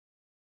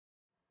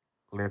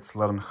let's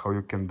learn how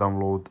you can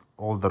download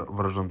older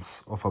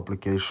versions of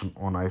application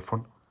on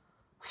iPhone.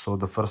 So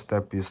the first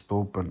step is to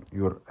open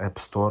your App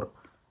Store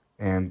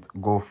and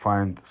go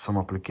find some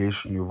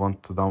application you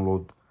want to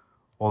download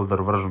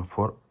older version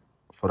for.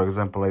 For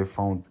example, I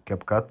found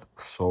CapCut,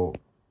 so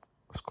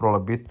scroll a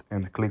bit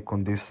and click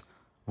on this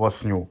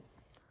what's new.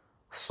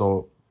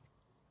 So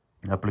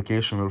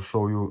application will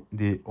show you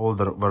the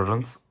older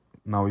versions.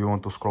 Now you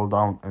want to scroll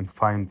down and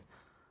find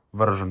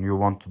version you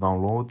want to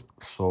download.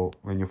 So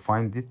when you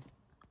find it,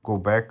 go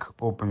back,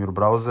 open your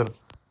browser,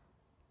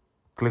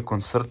 click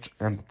on search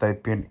and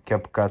type in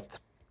CapCut,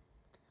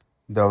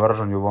 the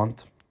version you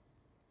want,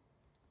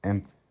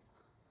 and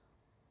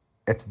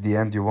at the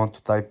end you want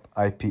to type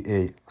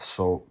IPA.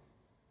 So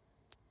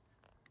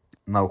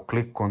now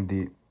click on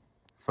the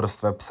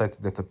first website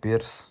that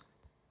appears,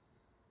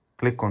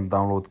 click on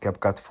download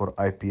CapCut for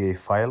IPA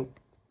file,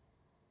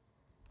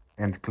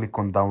 and click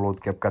on download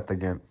CapCut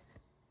again.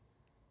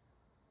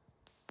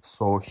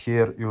 So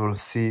here you will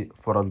see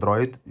for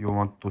Android, you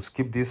want to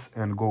skip this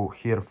and go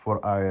here for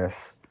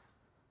iOS.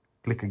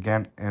 Click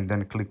again and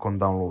then click on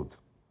download.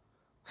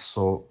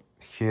 So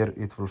here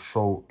it will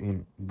show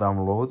in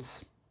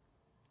downloads.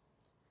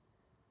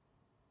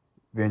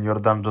 When you're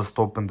done, just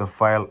open the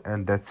file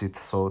and that's it.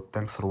 So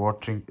thanks for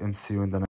watching and see you in the next